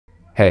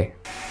Hey,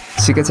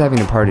 CKUT's having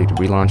a party to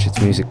relaunch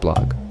its music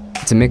blog.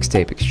 It's a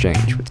mixtape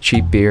exchange with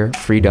cheap beer,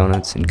 free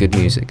donuts, and good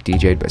music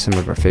DJ'd by some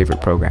of our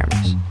favorite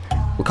programmers.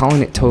 We're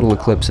calling it Total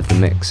Eclipse of the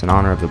Mix in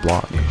honor of the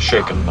blog.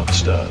 Shaken not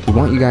stirred. We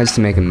want you guys to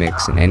make a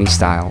mix in any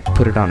style,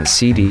 put it on a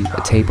CD,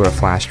 a tape, or a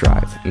flash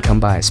drive, and come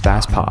by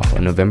Espace Pop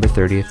on November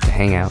 30th to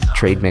hang out,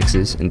 trade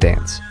mixes, and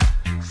dance.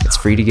 It's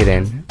free to get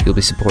in, you'll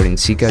be supporting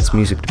CKUT's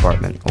music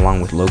department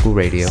along with local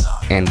radio,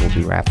 and we'll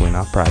be raffling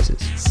off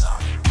prizes.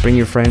 Bring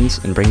your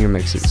friends and bring your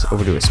mixes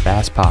over to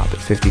Espace Pop at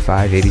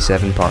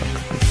 5587 Parc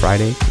on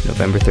Friday,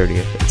 November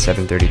 30th at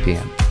 7:30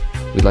 p.m.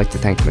 We'd like to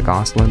thank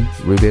McAustin,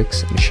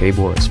 Rubix, and Shea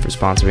Boris for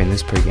sponsoring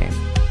this pregame.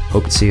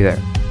 Hope to see you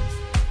there.